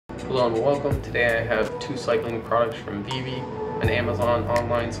Hello and welcome. Today I have two cycling products from Vebe, an Amazon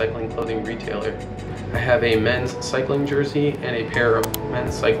online cycling clothing retailer. I have a men's cycling jersey and a pair of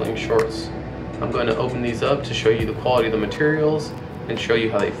men's cycling shorts. I'm going to open these up to show you the quality of the materials and show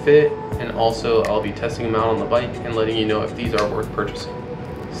you how they fit, and also I'll be testing them out on the bike and letting you know if these are worth purchasing.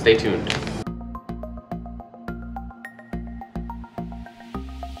 Stay tuned.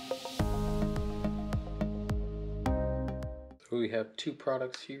 So we have two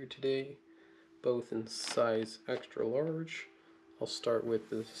products here today, both in size extra large. I'll start with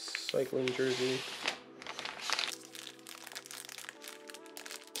the cycling jersey.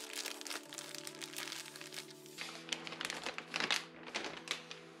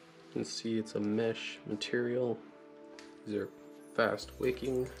 You can see it's a mesh material. These are fast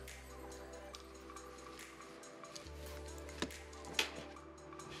wicking.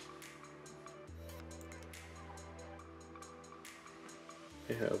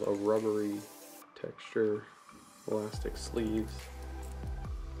 They have a rubbery texture, elastic sleeves,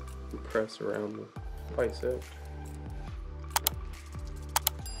 and press around the bicep.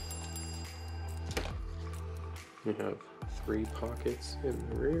 You have 3 pockets in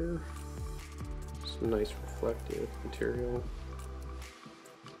the rear, some nice reflective material.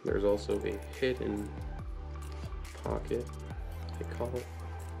 There's also a hidden pocket, they call it.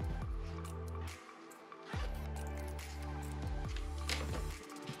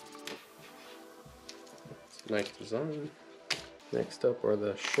 It's a nice design. Next up are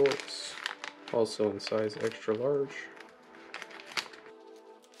the shorts, also in size extra large.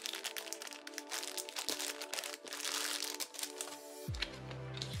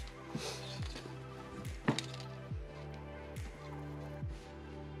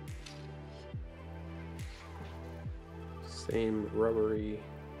 Same rubbery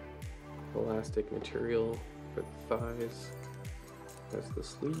elastic material for the thighs as the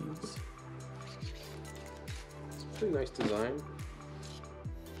sleeves. It's a pretty nice design.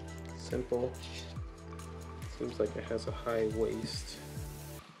 Simple. Seems like it has a high waist,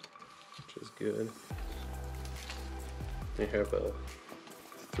 which is good. They have a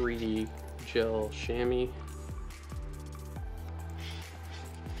 3D gel chamois.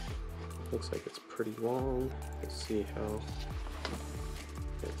 Looks like it's pretty long. Let's see how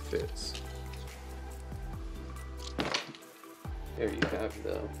it fits. There you have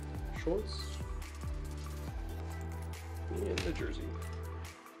the shorts and the jersey.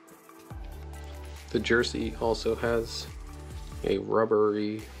 The jersey also has a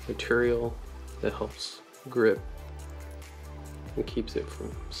rubbery material that helps grip and keeps it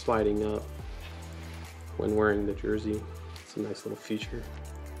from sliding up when wearing the jersey. It's a nice little feature.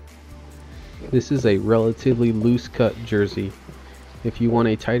 This is a relatively loose cut jersey. If you want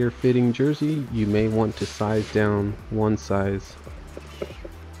a tighter fitting jersey, you may want to size down one size.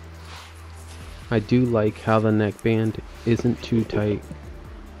 I do like how the neckband isn't too tight.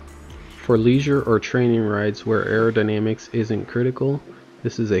 For leisure or training rides where aerodynamics isn't critical,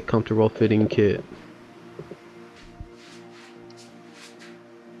 this is a comfortable fitting kit.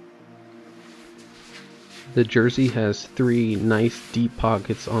 The jersey has 3 nice deep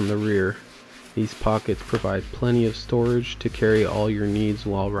pockets on the rear. These pockets provide plenty of storage to carry all your needs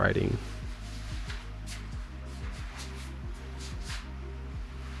while riding.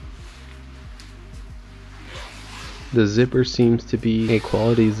 The zipper seems to be a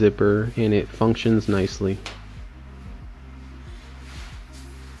quality zipper and it functions nicely.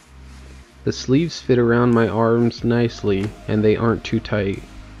 The sleeves fit around my arms nicely and they aren't too tight.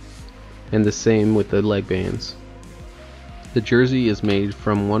 And the same with the leg bands. The jersey is made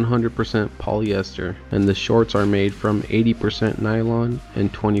from 100% polyester and the shorts are made from 80% nylon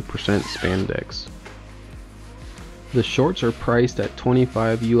and 20% spandex. The shorts are priced at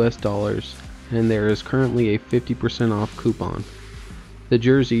 $25 US and there is currently a 50% off coupon. The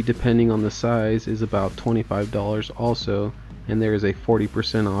jersey, depending on the size, is about $25 also, and there is a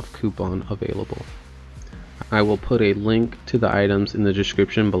 40% off coupon available. I will put a link to the items in the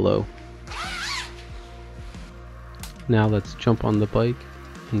description below. Now let's jump on the bike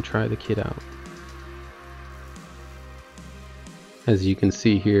and try the kit out. As you can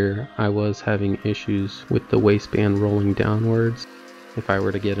see here, I was having issues with the waistband rolling downwards. If I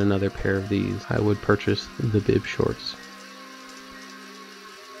were to get another pair of these, I would purchase the bib shorts.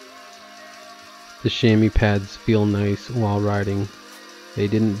 The chamois pads feel nice while riding. They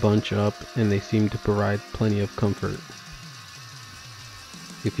didn't bunch up and they seem to provide plenty of comfort.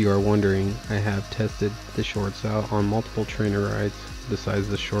 If you are wondering, I have tested the shorts out on multiple trainer rides besides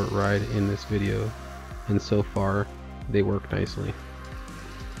the short ride in this video, and so far they work nicely.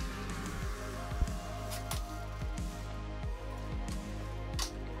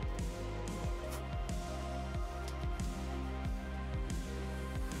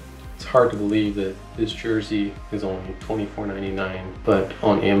 hard to believe that this jersey is only $24.99, but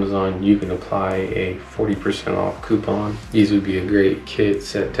on Amazon you can apply a 40% off coupon. These would be a great kit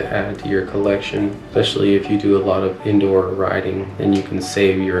set to add to your collection, especially if you do a lot of indoor riding, and you can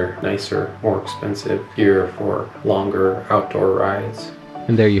save your nicer, more expensive gear for longer outdoor rides.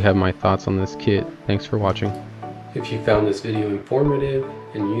 And there you have my thoughts on this kit. Thanks for watching. If you found this video informative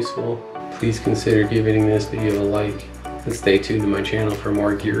and useful, please consider giving this video a like, and stay tuned to my channel for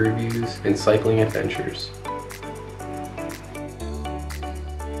more gear reviews and cycling adventures.